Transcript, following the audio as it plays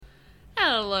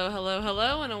Hello, hello,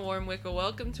 hello, and a warm Wicca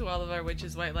welcome to all of our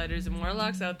witches, white lighters, and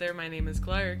warlocks out there. My name is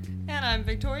Clark. And I'm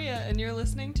Victoria, and you're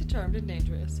listening to Charmed and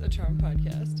Dangerous, a Charm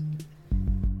podcast.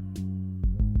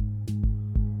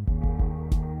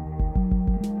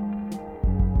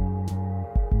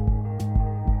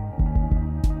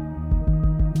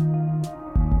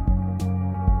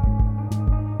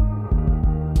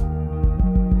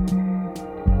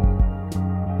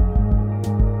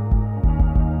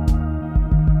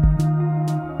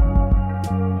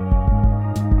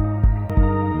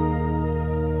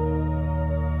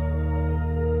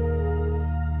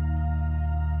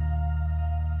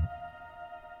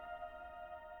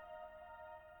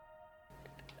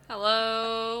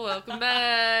 Hello, welcome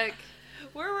back.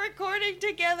 We're recording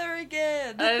together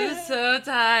again. I'm so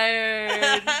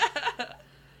tired.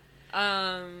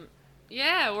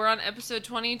 Yeah, we're on episode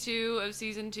 22 of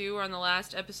season 2. We're on the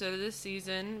last episode of this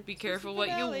season. Be careful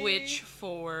what you witch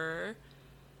for.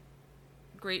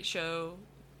 Great show.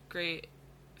 Great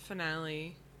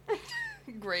finale.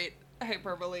 Great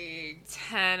hyperbole.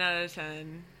 10 out of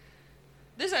 10.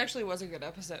 This actually was a good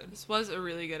episode. This was a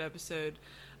really good episode.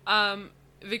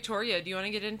 Victoria, do you want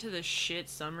to get into the shit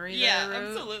summary Yeah, that I wrote?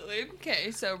 absolutely.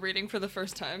 Okay, so reading for the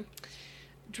first time.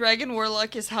 Dragon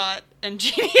Warlock is hot, and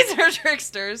genies are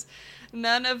tricksters.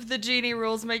 None of the genie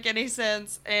rules make any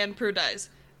sense, and Prue dies.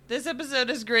 This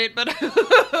episode is great, but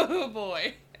oh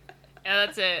boy. Yeah,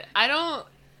 that's it.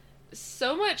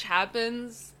 So much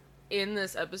happens in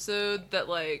this episode that,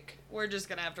 like... We're just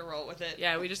gonna have to roll with it.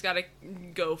 Yeah, we just gotta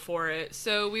go for it.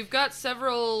 So we've got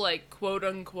several, like,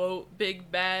 quote-unquote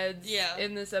big bads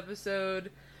in this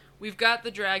episode. We've got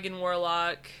the Dragon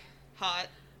Warlock. Hot.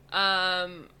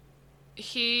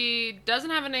 He doesn't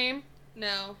have a name.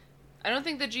 No. I don't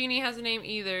think the genie has a name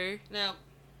either. No.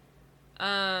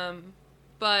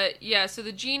 But, yeah, so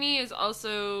the genie is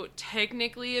also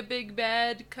technically a big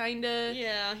bad, kinda.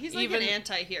 Yeah, he's like an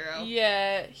anti-hero.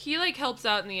 Yeah, he, like, helps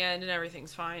out in the end and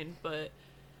everything's fine, but...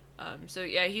 so,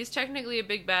 yeah, he's technically a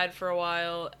big bad for a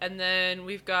while. And then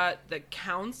we've got the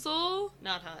council.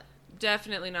 Not hot.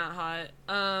 Definitely not hot.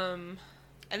 And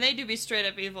they do be straight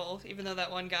up evil, even though that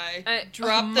one guy oh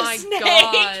dropped the snake.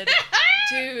 God.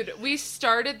 Dude, we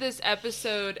started this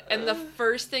episode, and the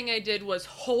first thing I did was,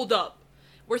 hold up.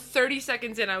 We're 30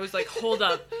 seconds in, I was like, hold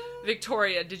up.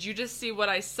 Victoria, did you just see what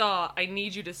I saw? I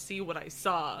need you to see what I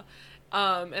saw.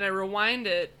 And I rewind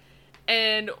it,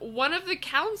 and one of the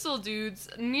council dudes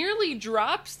nearly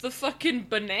drops the fucking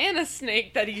banana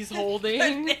snake that he's holding.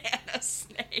 Banana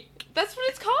snake. That's what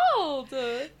it's called.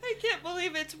 I can't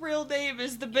believe its real name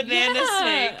is the banana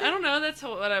snake. I don't know, that's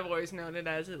what I've always known it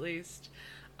as, at least.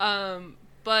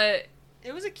 But...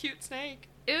 It was a cute snake.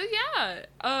 He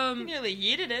nearly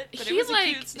yeeted it, but he, it was a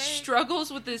cute snake.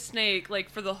 struggles with this snake, like,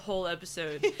 for the whole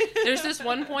episode. There's this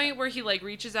one point where he, like,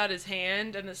 reaches out his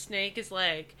hand, and the snake is,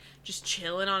 like, just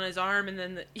chilling on his arm, and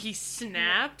then he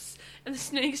snaps, and the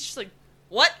snake's just like,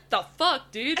 what the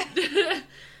fuck, dude?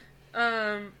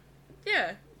 Yeah,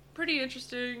 pretty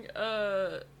interesting.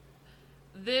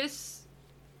 This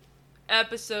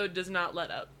episode does not let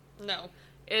up. No.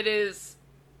 It is...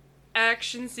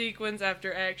 action sequence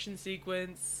after action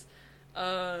sequence.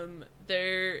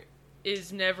 There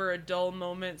is never a dull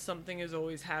moment. Something is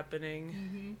always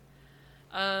happening.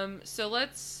 Mm-hmm. So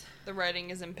let's... The writing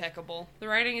is impeccable. The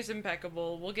writing is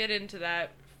impeccable. We'll get into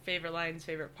that. Favorite lines,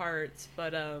 favorite parts.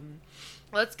 But,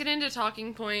 let's get into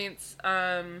talking points.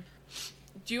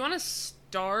 Do you want to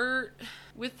start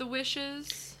with the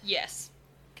wishes? Yes.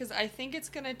 Because I think it's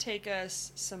going to take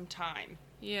us some time.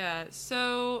 Yeah,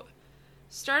 so...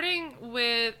 Starting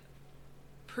with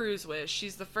Prue's wish.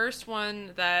 She's the first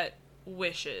one that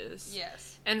wishes.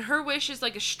 Yes. And her wish is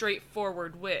like a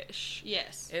straightforward wish.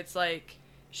 Yes. It's like...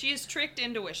 She is tricked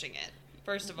into wishing it,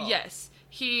 first of all. Yes.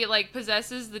 He, like,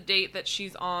 possesses the date that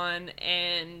she's on,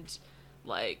 and,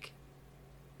 like,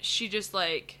 she just,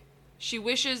 like... She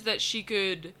wishes that she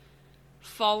could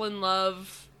fall in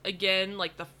love again,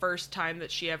 like, the first time that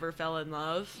she ever fell in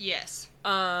love. Yes.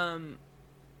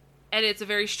 And it's a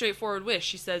very straightforward wish.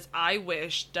 She says, I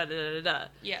wish, da-da-da-da-da.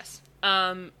 Yes.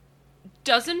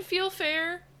 Doesn't feel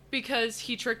fair, because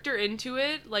he tricked her into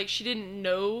it. Like, she didn't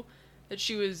know that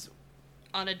she was...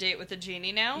 On a date with the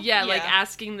genie now? Yeah, like,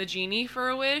 asking the genie for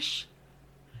a wish.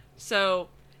 So,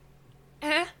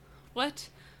 what?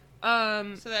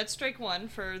 So that's strike one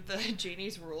for the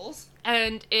genie's rules.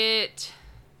 And it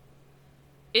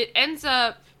ends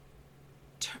up...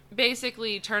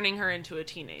 basically turning her into a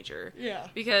teenager. Yeah.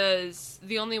 Because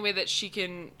the only way that she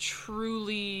can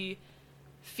truly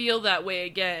feel that way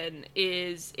again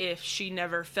is if she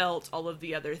never felt all of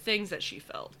the other things that she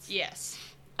felt. Yes.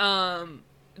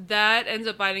 that ends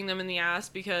up biting them in the ass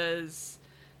because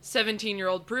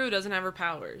 17-year-old Prue doesn't have her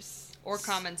powers. Or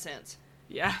common sense.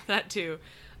 Yeah, that too.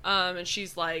 And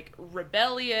she's like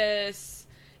rebellious,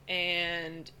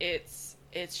 and it's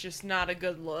just not a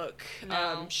good look.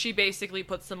 No. She basically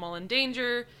puts them all in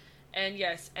danger, and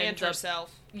ends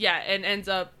herself. And ends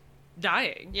up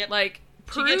dying. Yep. Like,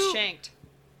 She gets shanked.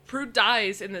 Prue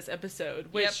dies in this episode,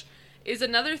 which is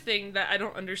another thing that I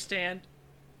don't understand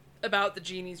about the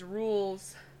genie's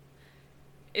rules.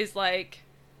 Is like,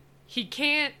 you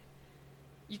can't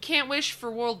wish for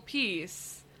world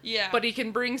peace. Yeah. But he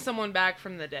can bring someone back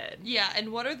from the dead. Yeah,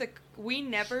 and we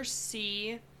never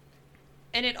see,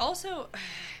 and it also,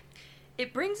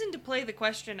 it brings into play the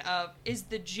question of, is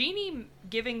the genie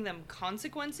giving them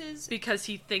consequences? Because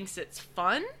he thinks it's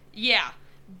fun? Yeah.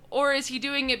 Or is he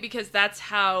doing it because that's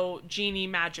how genie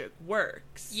magic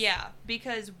works? Yeah,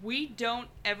 because we don't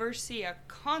ever see a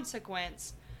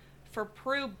consequence for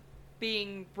Prue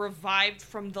being revived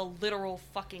from the literal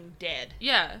fucking dead.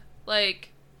 Yeah,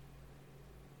 like,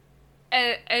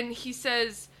 and he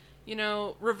says, you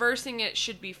know, reversing it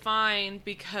should be fine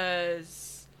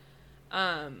because,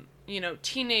 you know,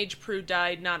 teenage Prue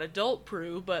died, not adult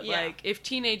Prue, but, like, if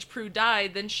teenage Prue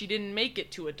died, then she didn't make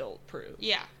it to adult Prue.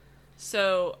 Yeah.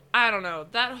 So, I don't know,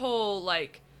 that whole,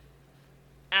 like,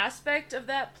 aspect of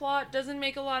that plot doesn't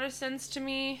make a lot of sense to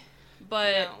me,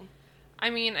 but... No. I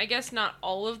mean, I guess not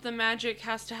all of the magic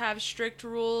has to have strict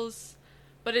rules,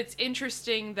 but it's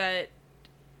interesting that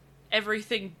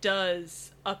everything does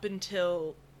up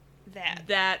until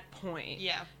that point.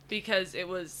 Yeah. Because it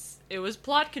was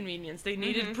plot convenience. They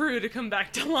needed Prue to come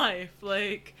back to life.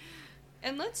 Like,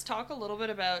 and let's talk a little bit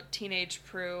about teenage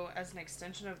Prue as an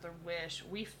extension of the Wish.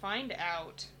 We find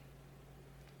out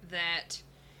that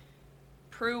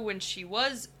Prue, when she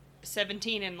was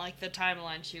 17 in, like, the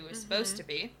timeline she was supposed to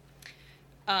be,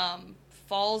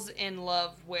 falls in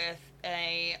love with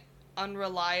a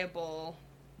unreliable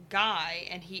guy,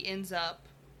 and he ends up,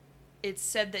 it's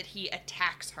said that he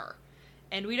attacks her.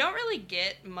 And we don't really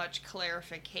get much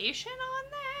clarification on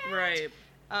that. right.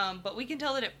 But we can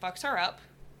tell that it fucks her up,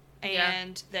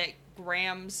 and that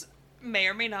Grams may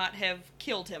or may not have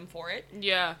killed him for it.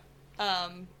 Yeah.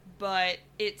 But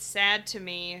it's sad to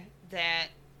me that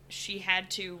she had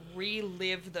to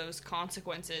relive those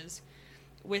consequences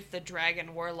with the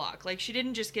Dragon Warlock. Like, she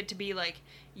didn't just get to be, like,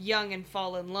 young and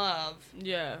fall in love.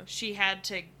 Yeah. She had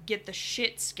to get the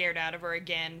shit scared out of her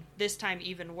again, this time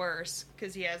even worse,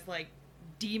 because he has, like,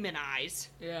 demon eyes.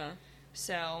 Yeah.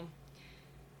 So,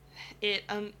 it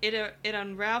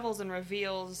unravels and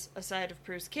reveals a side of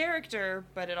Prue's character,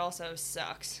 but it also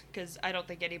sucks, because I don't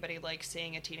think anybody likes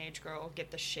seeing a teenage girl get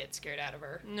the shit scared out of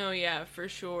her. No, yeah, for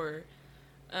sure.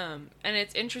 And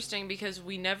it's interesting because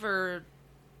we never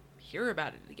hear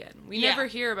about it again. We never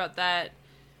hear about that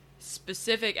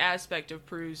specific aspect of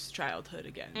Prue's childhood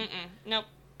again. Nope.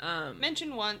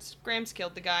 Mentioned once, Grams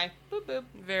killed the guy. Boop boop.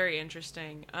 Very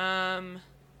interesting. And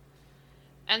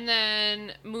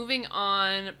then moving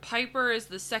on, Piper is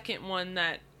the second one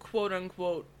that quote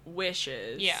unquote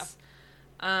wishes. Yeah.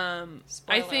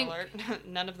 I think alert.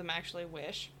 None of them actually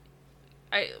wish.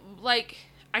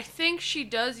 I think she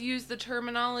does use the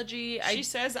terminology. She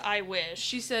says, I wish.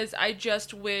 She says, I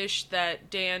just wish that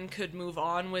Dan could move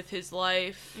on with his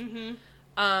life.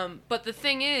 Mm-hmm. But the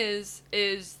thing is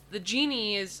the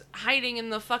genie is hiding in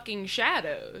the fucking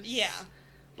shadows. Yeah.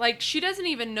 Like, she doesn't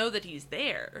even know that he's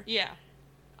there. Yeah.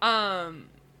 And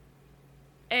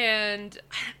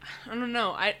I don't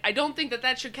know. I don't think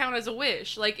that should count as a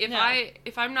wish. Like,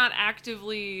 if I'm not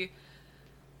actively,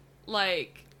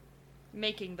 like,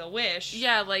 making the wish.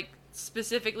 Yeah, like,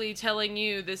 specifically telling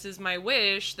you this is my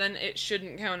wish, then it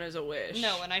shouldn't count as a wish.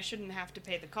 No, and I shouldn't have to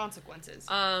pay the consequences.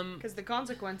 Because the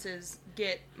consequences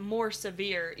get more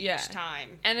severe each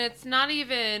time. And it's not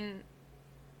even,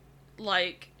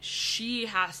 like, she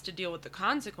has to deal with the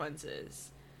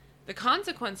consequences. The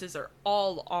consequences are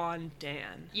all on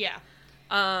Dan. Yeah.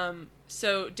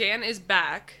 So Dan is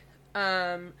back.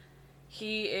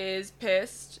 He is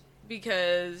pissed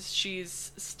because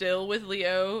she's still with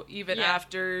Leo, even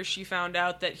after she found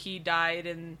out that he died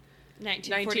in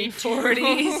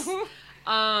 1940s.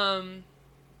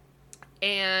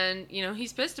 And, you know,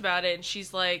 he's pissed about it, and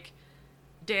she's like,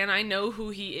 Dan, I know who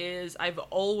he is. I've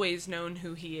always known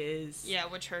who he is. Yeah,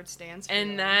 which hurts Dan's feelings.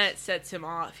 And that sets him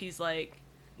off. He's like,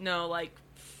 no, like,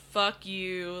 fuck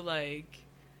you, like,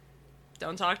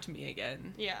 don't talk to me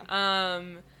again. Yeah.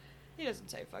 He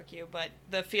doesn't say fuck you, but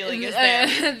the feeling is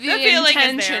there. the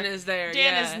intention is there.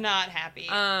 Dan is not happy.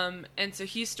 And so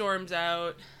he storms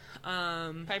out.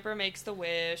 Piper makes the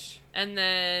wish. And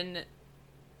then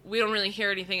we don't really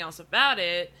hear anything else about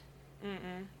it.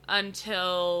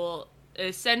 until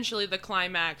essentially the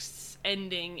climax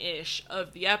ending-ish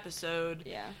of the episode,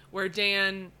 where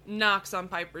Dan knocks on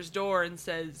Piper's door and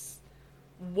says,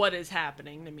 "What is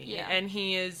happening to me?" Yeah. And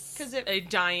he is a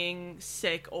dying,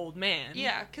 sick old man.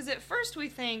 Yeah, because at first we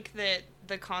think that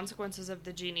the consequences of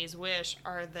the genie's wish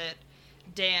are that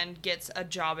Dan gets a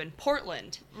job in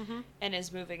Portland and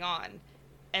is moving on.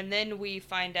 And then we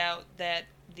find out that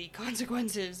the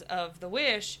consequences of the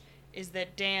wish is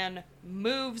that Dan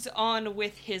moves on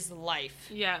with his life.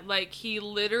 Yeah, like he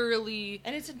literally...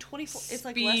 And it's in 24... It's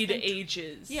like speed less than...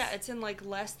 ages. Yeah, it's in like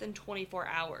less than 24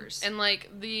 hours. And like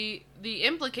the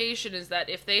implication is that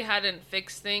if they hadn't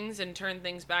fixed things and turned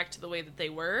things back to the way that they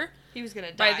were... He was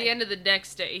gonna die. By the end of the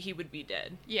next day, he would be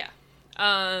dead. Yeah.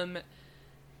 And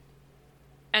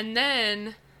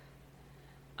then...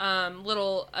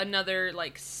 another,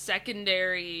 like,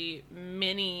 secondary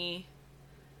mini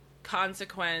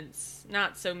consequence,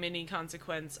 not so mini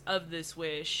consequence of this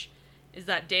wish, is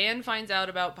that Dan finds out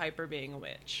about Piper being a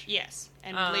witch. Yes,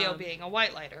 and Leo being a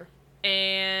white lighter.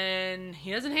 And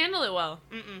he doesn't handle it well.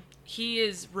 He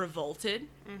is revolted.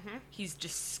 He's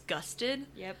disgusted.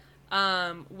 Yep.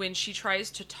 When she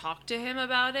tries to talk to him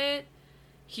about it,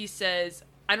 he says,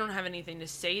 "I don't have anything to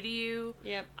say to you.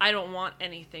 Yep. I don't want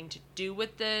anything to do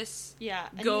with this. Yeah.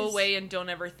 Go away and don't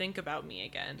ever think about me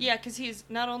again." Yeah, because he's,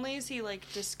 not only is he,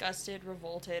 like, disgusted,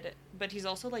 revolted, but he's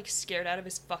also, like, scared out of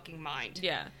his fucking mind.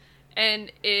 Yeah.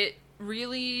 And it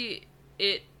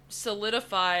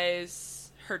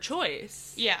solidifies her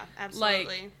choice. Yeah, absolutely.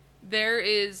 Like, there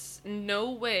is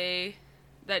no way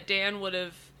that Dan would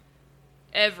have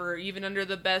ever, even under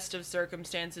the best of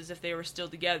circumstances, if they were still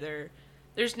together,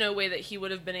 there's no way that he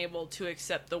would have been able to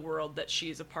accept the world that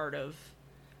she's a part of.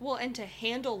 Well, and to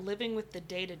handle living with the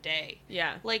day-to-day.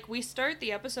 Yeah. Like, we start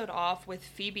the episode off with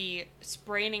Phoebe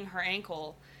spraining her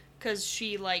ankle because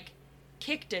she, like,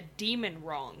 kicked a demon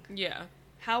wrong. Yeah.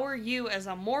 How are you, as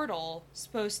a mortal,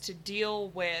 supposed to deal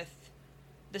with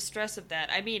the stress of that?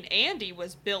 I mean, Andy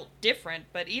was built different,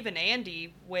 but even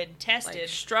Andy, when tested... Like,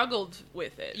 struggled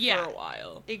with it for a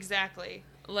while. Exactly.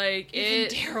 Like, even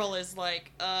Daryl is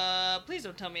like, please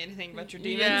don't tell me anything about your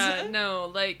demons. Yeah,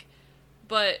 no, like,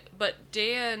 but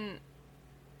Dan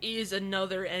is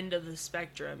another end of the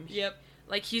spectrum. Yep.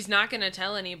 Like, he's not gonna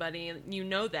tell anybody, you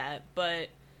know that, but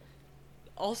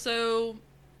also...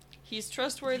 He's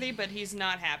trustworthy, but he's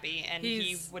not happy, and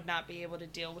he would not be able to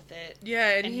deal with it. Yeah,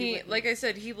 and he like I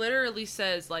said, he literally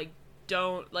says, like,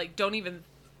 don't even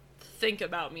think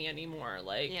about me anymore,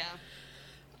 like... Yeah.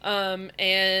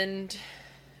 And...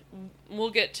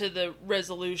 we'll get to the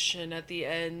resolution at the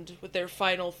end with their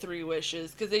final 3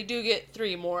 wishes, because they do get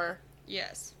 3 more.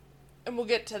 Yes. And we'll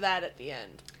get to that at the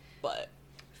end. But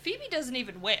Phoebe doesn't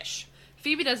even wish.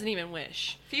 Phoebe doesn't even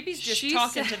wish. Phoebe's just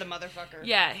talking to the motherfucker.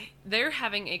 Yeah, they're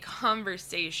having a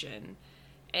conversation,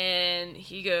 and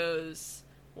he goes,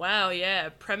 "Wow, yeah,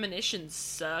 premonitions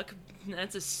suck.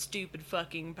 That's a stupid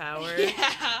fucking power."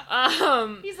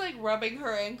 Yeah. He's like rubbing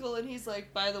her ankle, and he's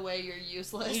like, "By the way, you're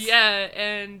useless." Yeah,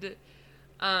 and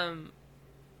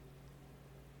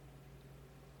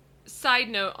side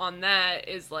note on that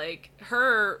is, like,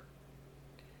 her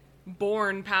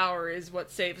born power is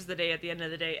what saves the day at the end of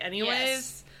the day anyways.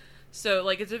 Yes. So,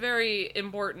 like, it's a very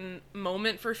important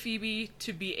moment for Phoebe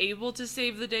to be able to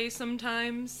save the day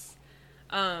sometimes,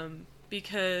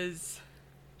 because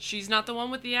she's not the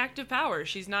one with the active power.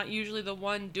 She's not usually the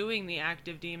one doing the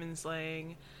active demon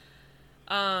slaying.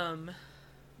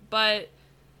 But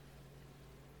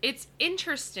it's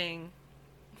interesting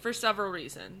for several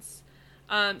reasons.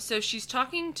 So she's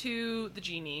talking to the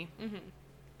genie,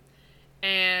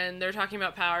 and they're talking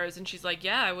about powers, and she's like,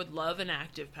 "Yeah, I would love an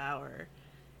active power."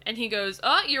 And he goes,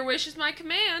 "Oh, your wish is my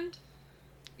command."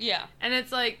 Yeah. And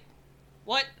it's like,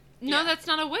 what? No, that's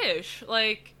not a wish.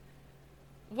 Like,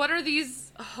 what are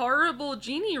these horrible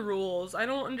genie rules? I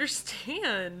don't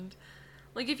understand.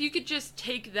 Like, if you could just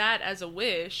take that as a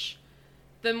wish,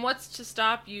 then what's to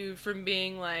stop you from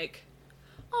being like,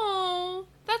 "Oh,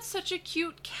 that's such a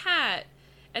cute cat,"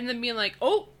 and then being like,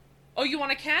 oh, you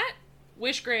want a cat?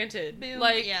 Wish granted. Boom.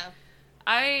 Like, yeah.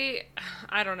 I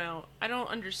don't know. I don't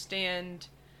understand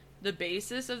the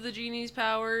basis of the genie's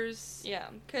powers. Yeah,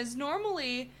 because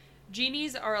normally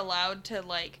genies are allowed to,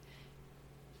 like,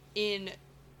 in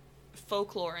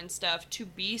folklore and stuff, to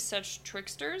be such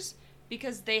tricksters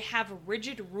because they have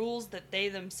rigid rules that they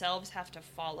themselves have to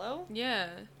follow. Yeah.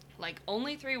 Like,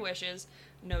 only 3 wishes,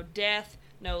 no death,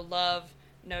 no love,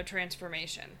 no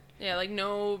transformation. Yeah, like,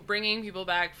 no bringing people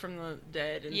back from the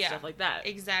dead and stuff like that.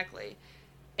 Exactly.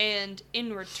 And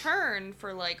in return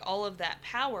for, like, all of that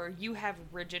power, you have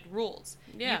rigid rules.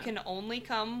 Yeah. You can only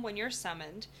come when you're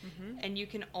summoned, Mm-hmm. and you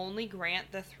can only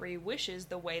grant the 3 wishes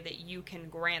the way that you can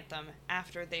grant them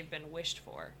after they've been wished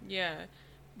for. Yeah.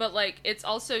 But, like, it's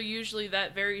also usually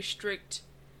that very strict,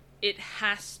 it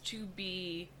has to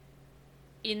be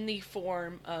in the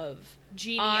form of,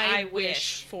 Genie, I I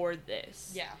wish for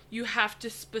this. Yeah. You have to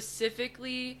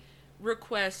specifically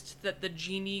request that the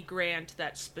genie grant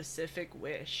that specific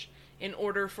wish in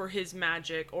order for his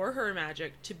magic or her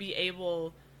magic to be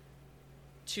able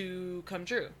to come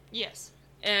true. Yes.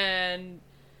 And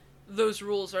those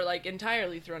rules are, like,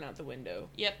 entirely thrown out the window.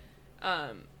 Yep.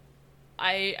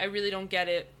 I really don't get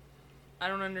it. I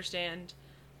don't understand.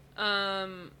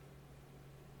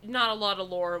 Not a lot of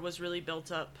lore was really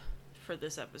built up for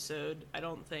this episode, I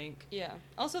don't think. Yeah.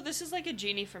 Also, this is like a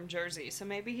genie from Jersey, so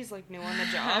maybe he's, like, new on the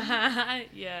job.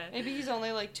 Yeah. Maybe he's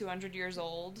only, like, 200 years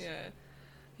old. Yeah.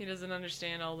 He doesn't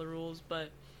understand all the rules, but,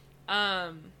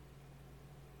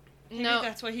 Maybe no.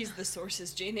 that's why he's the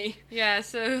Source's genie. Yeah,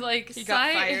 so, like, He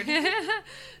got fired.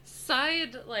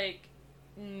 Side, like,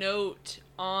 note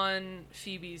on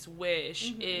Phoebe's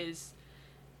wish Mhm. is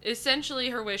essentially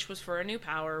her wish was for a new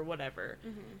power, whatever.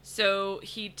 Mm-hmm. So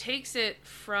he takes it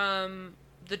from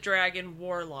the dragon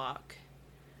warlock.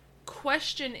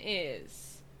 Question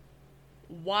is,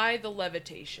 why the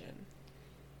levitation?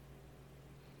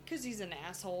 Because he's an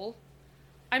asshole.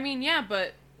 I mean, yeah,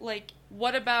 but Like,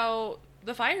 what about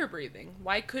the fire breathing?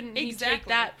 Why couldn't he take Exactly.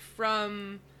 that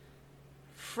from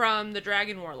the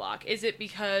dragon warlock? Is it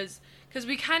because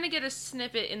we kind of get a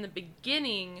snippet in the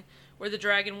beginning where the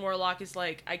dragon warlock is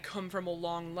like, I come from a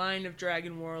long line of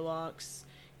dragon warlocks,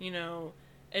 you know,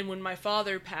 and when my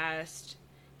father passed,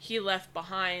 he left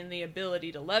behind the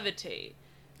ability to levitate.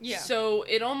 yeah. So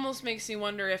it almost makes me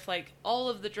wonder if, like, all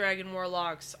of the dragon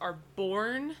warlocks are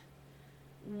born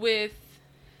with...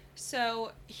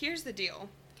 So, here's the deal.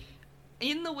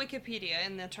 In the Wikipedia,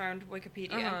 in the termed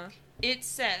Wikipedia, Uh-huh. it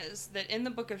says that in the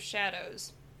Book of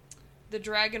Shadows, the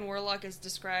dragon warlock is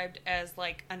described as,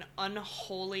 like, an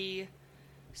unholy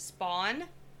spawn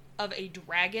of a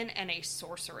dragon and a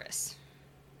sorceress.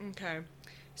 Okay.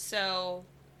 So,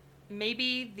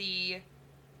 maybe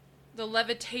The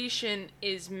levitation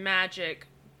is magic,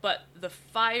 but the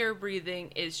fire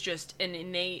breathing is just an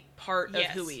innate part of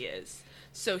Yes. who he is.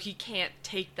 So he can't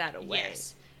take that away.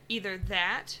 Yes. Either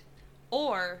that,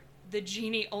 or the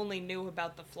genie only knew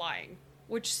about the flying,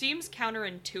 which seems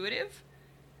counterintuitive.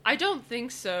 I don't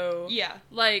think so. Yeah.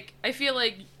 Like, I feel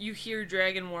like you hear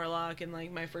Dragon Warlock, and,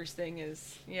 like, my first thing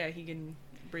is, yeah, he can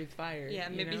breathe fire. Yeah,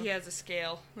 you maybe know? he has a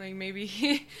scale. Like,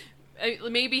 maybe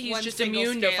maybe he's One just single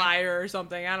immune to scale. fire or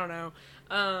something. I don't know.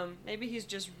 Maybe he's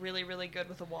just really, really good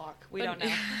with a walk. We but- don't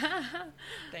know.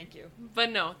 Thank you.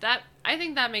 But no, I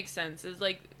think that makes sense. Is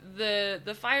like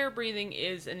the fire breathing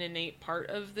is an innate part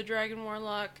of the Dragon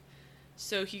Warlock,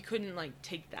 so he couldn't, like,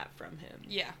 take that from him.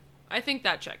 Yeah. I think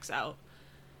that checks out.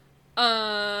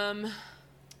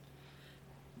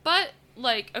 But,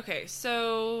 like, okay,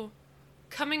 so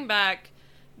coming back,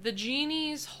 the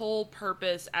genie's whole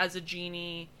purpose as a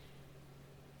genie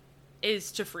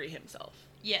is to free himself.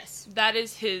 Yes. That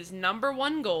is his number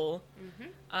one goal.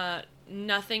 Mm-hmm.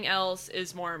 Nothing else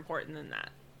is more important than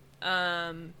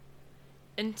that.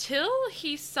 Until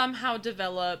he somehow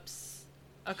develops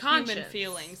a conscience. Human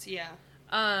feelings,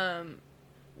 yeah.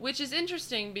 Which is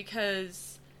interesting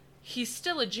because he's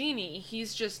still a genie.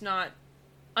 He's just not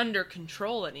under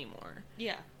control anymore.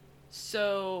 Yeah.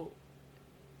 So,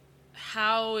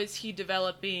 how is he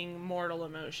developing mortal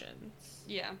emotions?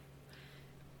 Yeah.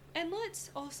 And let's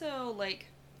also, like,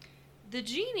 the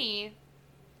genie,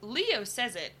 Leo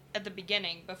says it at the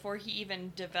beginning before he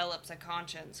even develops a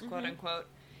conscience, quote Mhm. unquote.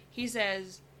 He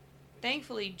says,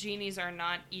 thankfully, genies are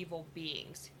not evil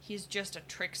beings. He's just a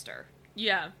trickster.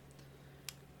 Yeah.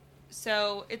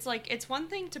 So it's like, it's one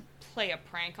thing to play a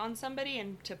prank on somebody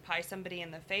and to pie somebody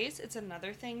in the face. It's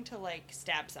another thing to, like,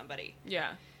 stab somebody.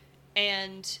 Yeah.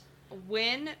 And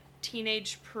when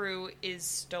teenage Prue is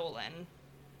stolen,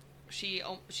 she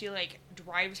like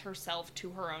drives herself to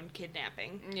her own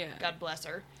kidnapping. Yeah. God bless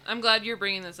her. I'm glad you're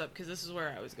bringing this up because this is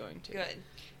where I was going to. Good.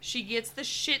 She gets the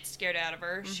shit scared out of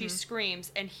her. She Mhm.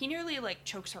 screams, and he nearly, like,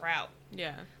 chokes her out.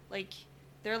 Yeah. Like,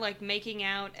 they're, like, making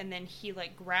out, and then he,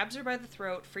 like, grabs her by the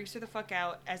throat, freaks her the fuck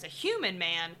out as a human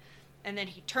man, and then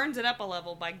he turns it up a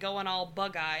level by going all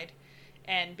bug-eyed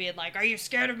and being like, "Are you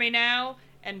scared of me now?"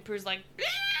 And Prue's like,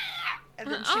 "Ah!"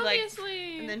 And then she,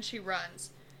 Obviously. and then she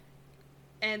runs.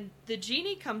 And the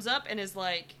genie comes up and is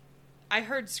like, "I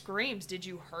heard screams. Did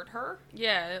you hurt her?"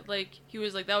 Yeah, like, he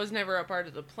was like, that was never a part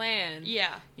of the plan.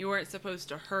 Yeah. You weren't supposed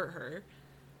to hurt her.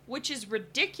 which is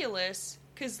ridiculous,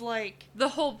 because, like... The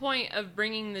whole point of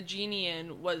bringing the genie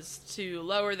in was to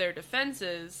lower their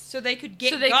defenses. So they could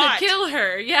get So they got. could kill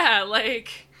her. Yeah,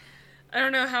 like... I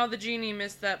don't know how the genie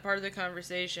missed that part of the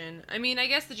conversation. I mean, I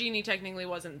guess the genie technically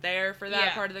wasn't there for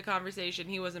that part of the conversation.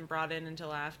 He wasn't brought in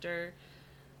until after.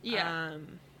 Yeah.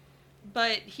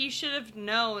 But he should have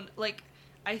known, like,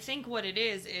 I think what it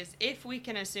is if we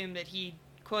can assume that he,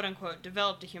 quote-unquote,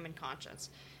 developed a human conscience,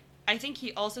 I think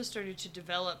he also started to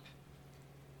develop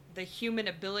the human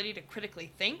ability to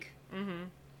critically think. Mm-hmm.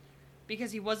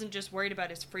 Because he wasn't just worried about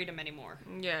his freedom anymore.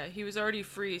 Yeah, he was already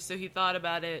free, so he thought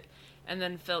about it and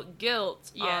then felt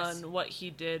guilt on what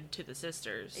he did to the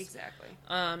sisters. Exactly.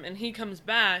 And he comes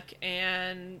back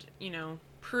and, you know,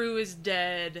 Prue is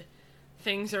dead.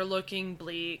 Things are looking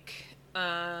bleak.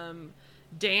 Dan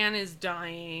is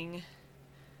dying.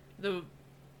 The,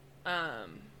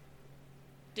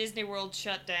 Disney World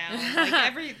shut down.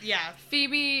 Like,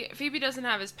 Phoebe doesn't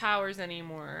have his powers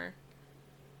anymore.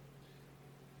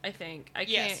 I think. I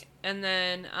can't. And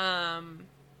then,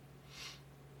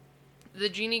 the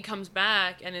genie comes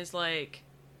back and is like,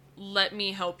 let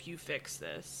me help you fix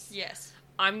this. Yes.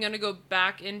 I'm gonna go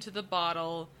back into the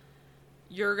bottle.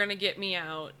 You're gonna get me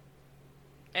out.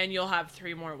 And you'll have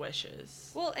 3 more wishes.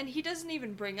 Well, and he doesn't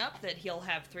even bring up that they'll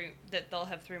have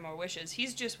 3 more wishes.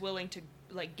 He's just willing to,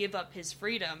 like, give up his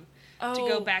freedom to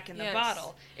go back in the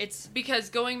bottle. It's because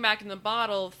going back in the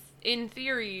bottle, in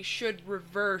theory, should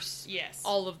reverse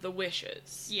all of the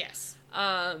wishes. Yes.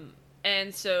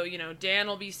 And so, you know, Dan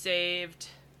will be saved.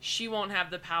 She won't have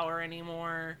the power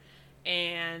anymore.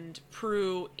 And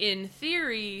Prue, in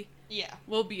theory,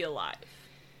 will be alive.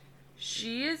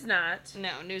 She is not. No,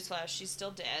 newsflash, she's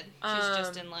still dead. She's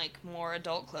just in, like, more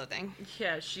adult clothing.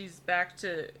 Yeah, she's back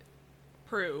to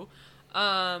Prue.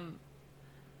 And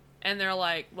they're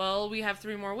like, well, we have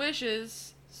 3 more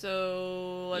wishes,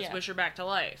 so let's wish her back to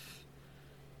life.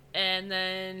 And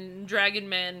then Dragon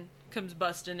Man comes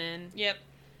busting in. Yep.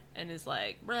 And is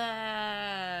like,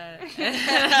 brah.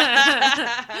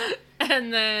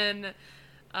 And then,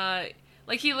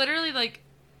 like, he literally, like,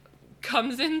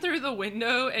 comes in through the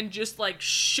window and just, like,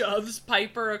 shoves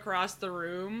Piper across the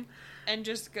room. And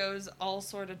just goes all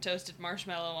sort of toasted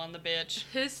marshmallow on the bitch.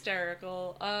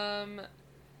 Hysterical.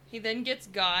 He then gets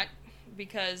got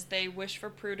because they wish for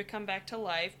Prue to come back to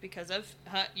life because of,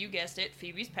 you guessed it,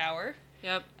 Phoebe's power.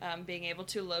 Yep. Being able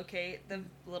to locate the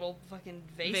little fucking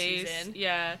vase he's in.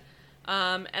 Yeah.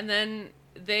 And then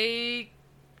they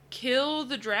kill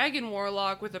the Dragon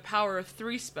Warlock with a power of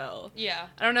 3 spell. Yeah.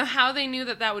 I don't know how they knew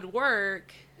that would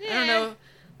work. I don't know.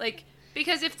 Like,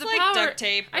 because if it's the like power... duct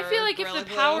tape I feel like if Gorilla the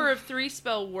Glue. power of 3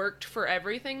 spell worked for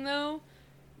everything, though,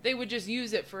 they would just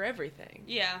use it for everything.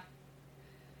 Yeah.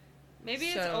 Maybe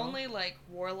it's only, like,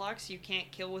 warlocks you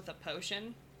can't kill with a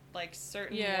potion. Like,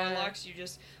 certain warlocks you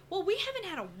just... Well, we haven't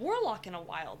had a warlock in a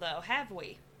while, though, have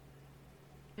we?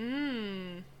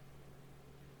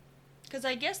 Because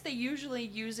I guess they usually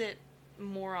use it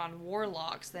more on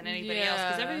warlocks than anybody else.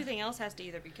 Because everything else has to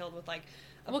either be killed with, like,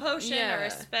 a potion or a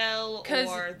spell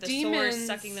or the sword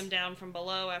sucking them down from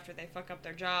below after they fuck up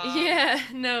their job. Yeah,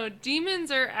 no, demons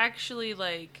are actually,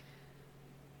 like,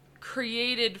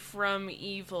 created from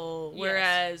evil,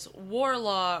 whereas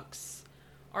warlocks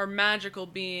are magical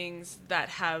beings that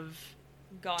have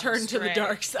turned to the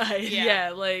dark side.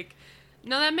 Yeah, like,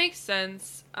 no, that makes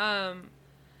sense. I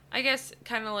guess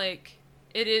kind of like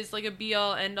it is like a be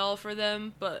all end all for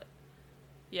them, but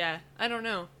yeah, I don't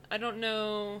know. I don't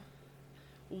know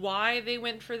why they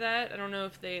went for that. I don't know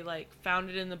if they like found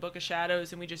it in the Book of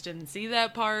Shadows and we just didn't see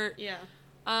that part. Yeah.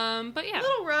 But yeah. A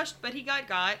little rushed, but he got.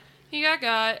 He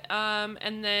got.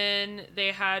 And then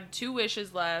they had 2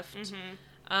 wishes left. Mm-hmm.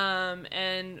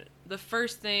 And the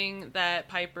first thing that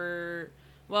Piper,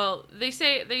 well, they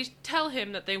tell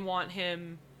him that they want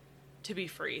him to be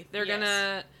free. They're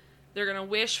gonna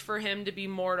wish for him to be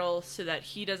mortal so that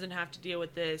he doesn't have to deal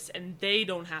with this and they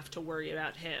don't have to worry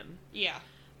about him. Yeah.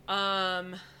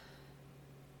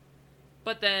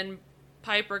 But then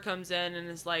Piper comes in and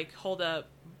is like, hold up,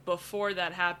 before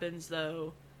that happens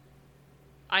though,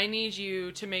 I need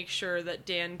you to make sure that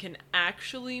Dan can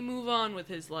actually move on with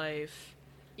his life,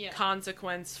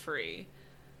 consequence free.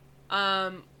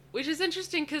 Which is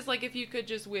interesting because, like, if you could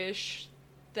just wish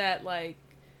that, like,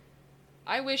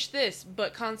 I wish this,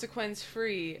 but consequence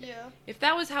free. Yeah. If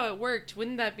that was how it worked,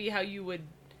 wouldn't that be how you would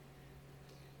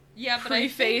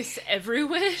preface every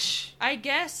wish? I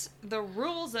guess the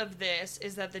rules of this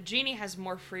is that the genie has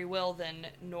more free will than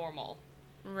normal.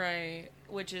 Right.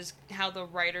 Which is how the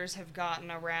writers have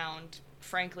gotten around,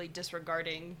 frankly,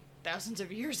 disregarding thousands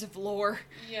of years of lore.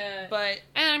 Yeah. But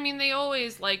And I mean, they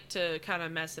always like to kind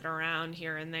of mess it around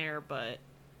here and there, but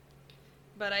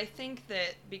I think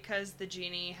that because the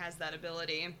genie has that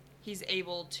ability, he's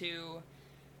able to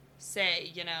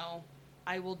say, you know,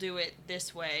 I will do it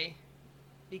this way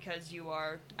because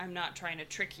I'm not trying to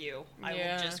trick you. I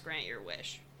Yeah. will just grant your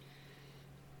wish.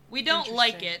 We don't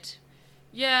like Interesting. it.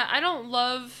 yeah, I don't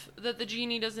love that the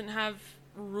genie doesn't have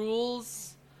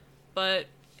rules, but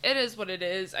it is what it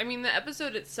is. I mean, the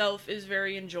episode itself is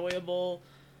very enjoyable.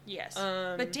 Yes.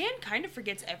 Um, But Dan kind of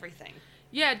forgets everything.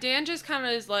 Yeah, Dan just kind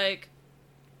of is like,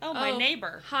 Oh, my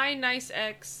neighbor. Hi, nice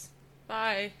ex.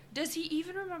 Bye. Does he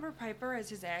even remember Piper as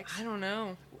his ex? I don't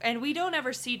know. And we don't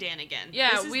ever see Dan again.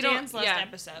 Yeah, this is we Dan's don't. last yeah,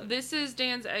 episode. This is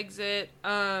Dan's exit.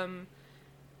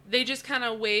 They just kind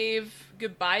of wave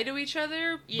goodbye to each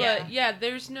other. Yeah. But yeah,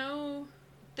 there's no.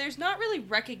 There's not really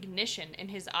recognition in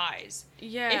his eyes.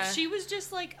 Yeah. If she was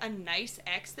just like a nice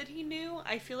ex that he knew,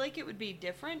 I feel like it would be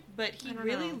different. But he I don't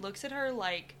really know. looks at her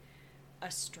like a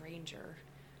stranger,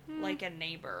 like a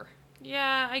neighbor.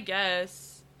 Yeah, I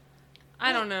guess.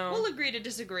 I don't know. We'll agree to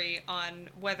disagree on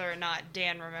whether or not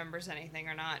Dan remembers anything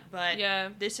or not. But Yeah.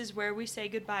 this is where we say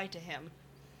goodbye to him.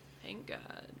 Thank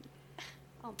God.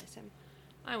 I'll miss him.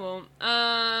 I won't.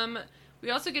 We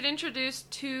also get introduced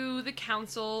to the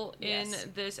council in Yes.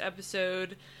 this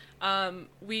episode.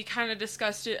 We kind of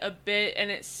discussed it a bit, and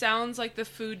it sounds like the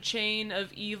food chain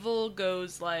of evil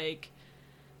goes like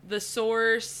the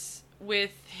source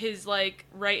with his like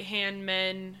right hand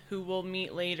men who we'll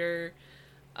meet later.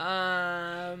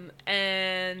 And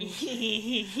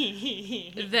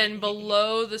then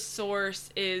below the source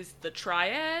is the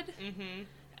triad. Mm-hmm.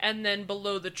 And then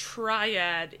below the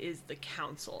triad is the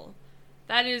council.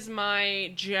 That is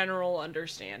my general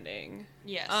understanding.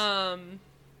 Yes. And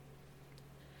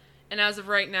as of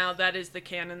right now, that is the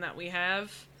canon that we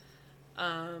have.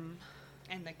 And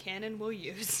the canon we'll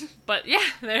use. But yeah,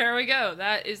 there we go.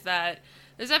 That is that.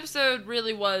 This episode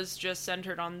really was just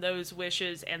centered on those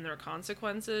wishes and their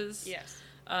consequences. Yes.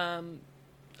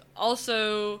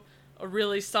 Also, a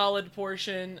really solid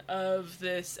portion of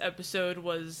this episode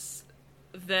was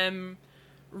them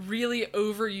really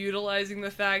overutilizing the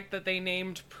fact that they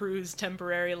named Prue's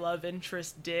temporary love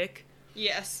interest Dick.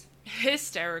 Yes.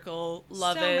 Hysterical.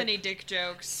 Love it. So many dick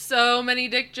jokes. So many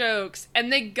dick jokes.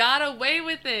 And they got away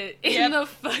with it in Yep. the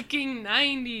fucking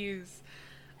 90s.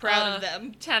 Proud of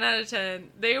them. 10 out of 10.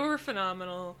 They were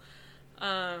phenomenal.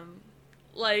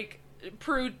 Like,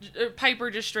 Piper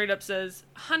just straight up says,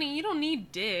 honey, you don't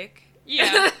need Dick.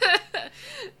 Yeah.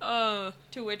 Oh,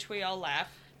 To which we all laugh.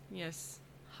 yes.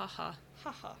 Haha.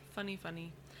 Haha. Funny,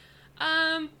 funny.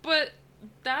 But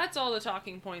that's all the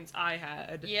talking points I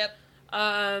had. Yep.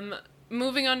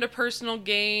 Moving on to personal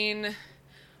gain.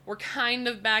 We're kind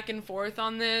of back and forth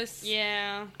on this.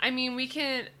 Yeah. I mean, we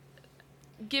can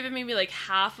give it maybe like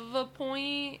half of a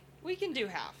point. We can do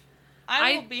half.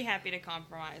 I I- will be happy to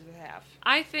compromise with half.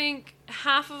 I think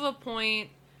half of a point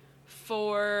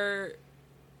for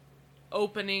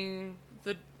opening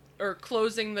or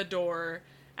closing the door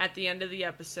at the end of the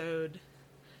episode.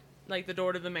 Like the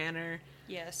door to the manor.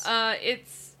 Yes.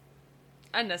 It's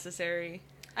unnecessary.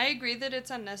 I agree that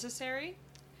it's unnecessary.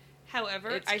 However,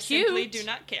 It's I simply cute. do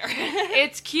not care.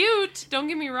 It's cute. Don't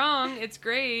get me wrong. It's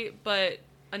great, but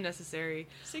unnecessary.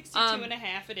 62 and a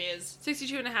half it is.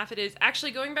 62 and a half it is.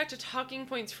 Actually, going back to talking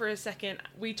points for a second,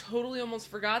 we totally almost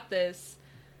forgot this.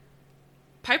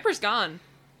 Piper's gone.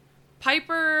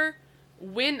 Piper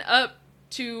went up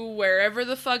to wherever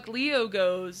the fuck Leo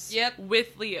goes. Yep.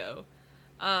 With Leo.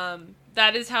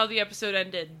 That is how the episode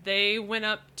ended. They went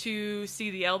up to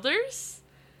see the elders.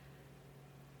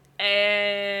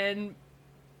 And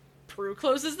Prue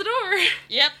closes the door.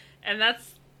 Yep. And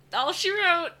that's all she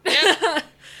wrote. Yep.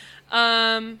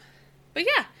 But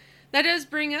yeah, that does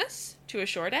bring us to a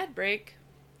short ad break.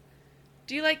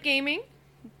 Do you like gaming?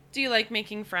 Do you like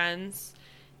making friends?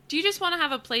 Do you just want to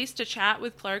have a place to chat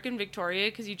with Clark and Victoria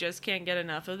because you just can't get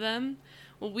enough of them?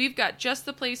 Well, we've got just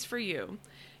the place for you.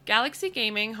 Galaxy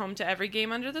Gaming, home to every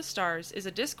game under the stars, is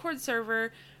a Discord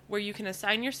server where you can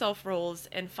assign yourself roles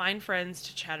and find friends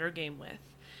to chat or game with.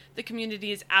 The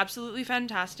community is absolutely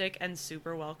fantastic and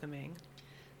super welcoming.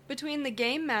 Between the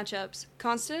game matchups,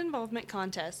 constant involvement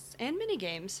contests, and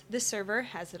minigames, this server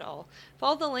has it all.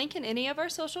 Follow the link in any of our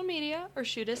social media or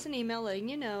shoot us an email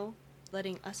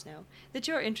letting us know that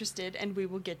you're interested and we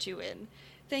will get you in.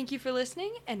 Thank you for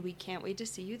listening, and we can't wait to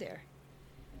see you there.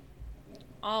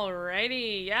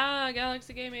 Alrighty, yeah,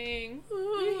 Galaxy Gaming.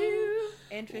 Woo.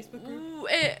 And Facebook group. Ooh,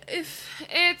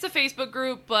 it's a Facebook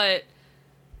group, but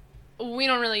we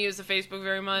don't really use the Facebook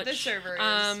very much. The server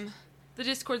is. The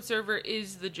Discord server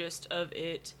is the gist of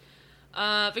it.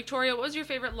 Victoria, what was your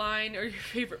favorite line or your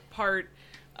favorite part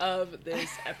of this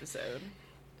episode?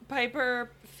 Piper,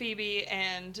 Phoebe,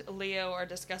 and Leo are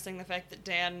discussing the fact that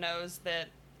Dan knows that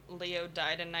Leo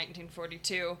died in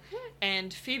 1942,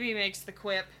 and Phoebe makes the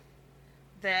quip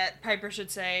that Piper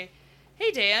should say,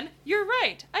 "Hey Dan, you're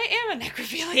right, I am a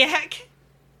necrophiliac."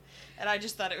 And I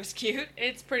just thought it was cute.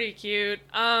 It's pretty cute.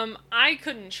 I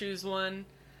couldn't choose one.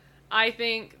 I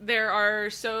think there are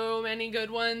so many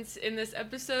good ones in this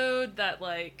episode that,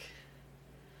 like,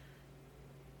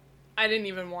 I didn't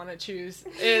even want to choose.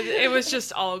 It was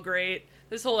just all great.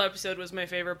 This whole episode was my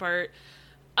favorite part.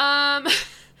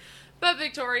 But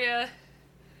Victoria,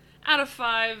 out of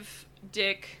 5,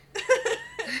 Dick,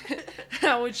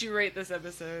 how would you rate this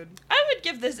episode? I would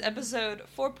give this episode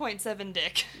 4.7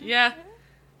 Dick. Yeah,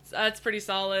 that's pretty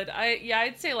solid.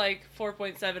 I'd say like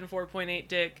 4.7, 4.8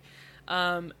 Dick,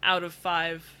 out of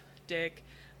 5 Dick.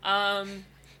 Yeah,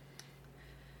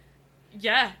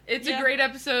 it's a great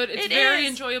episode. It's very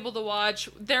enjoyable to watch.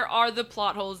 There are the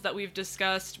plot holes that we've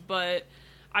discussed, but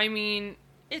I mean,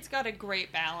 it's got a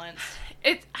great balance.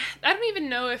 I don't even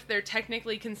know if they're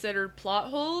technically considered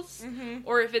plot holes,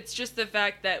 or if it's just the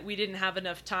fact that we didn't have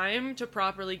enough time to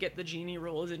properly get the genie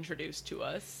rules introduced to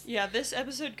us. Yeah, this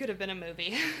episode could have been a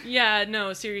movie. Yeah,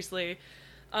 no, seriously.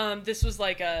 This was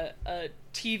like a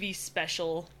TV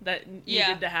special that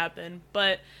needed to happen.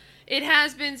 But it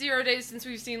has been 0 days since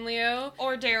we've seen Leo.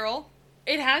 Or Daryl.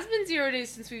 It has been 0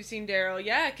 days since we've seen Daryl,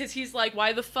 yeah, because he's like,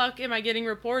 why the fuck am I getting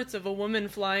reports of a woman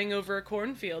flying over a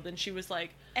cornfield? And she was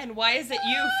like, and why is it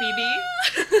you, Phoebe?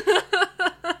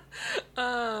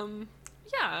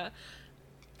 Yeah,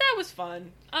 that was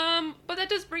fun. But that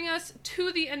does bring us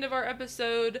to the end of our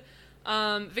episode.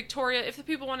 Victoria, if the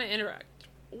people want to interact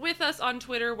with us on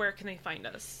Twitter, where can they find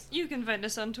us? You can find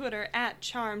us on Twitter at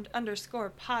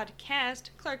charmed_podcast.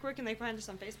 Clark, where can they find us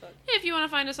on Facebook? If you want to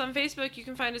find us on Facebook, you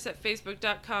can find us at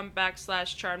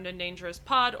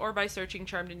facebook.com/charmedanddangerouspod or by searching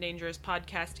Charmed and Dangerous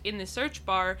Podcast in the search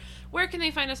bar. Where can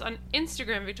they find us on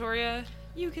Instagram, Victoria?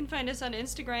 You can find us on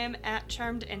Instagram at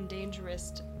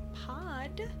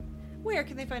charmedanddangerouspod. Where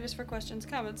can they find us for questions,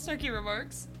 comments, snarky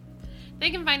remarks? They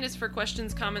can find us for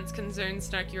questions, comments, concerns,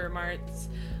 snarky remarks,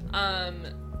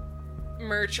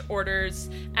 merch orders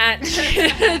at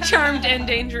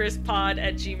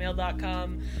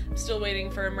charmedanddangerouspod@gmail.com. I'm still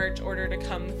waiting for a merch order to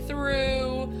come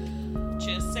through.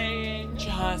 Just saying.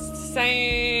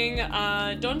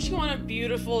 Don't you want a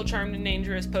beautiful Charmed and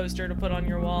Dangerous poster to put on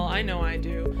your wall? I know I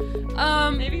do.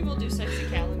 Maybe we'll do sexy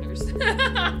calendars.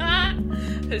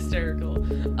 Hysterical.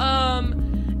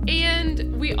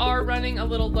 And we are running a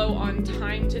little low on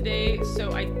time today,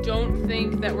 so I don't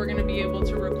think that we're going to be able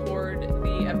to record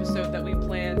the episode that we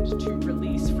planned to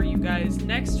release for you guys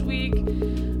next week.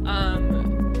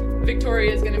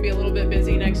 Victoria is going to be a little bit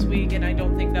busy next week, and I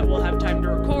don't think that we'll have time to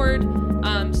record,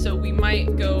 so we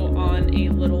might go on a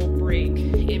little break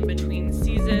in between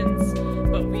seasons,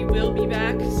 but we will be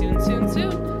back soon.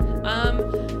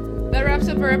 That wraps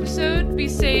up our episode. Be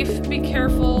safe, be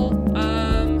careful.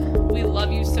 We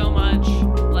love you so much.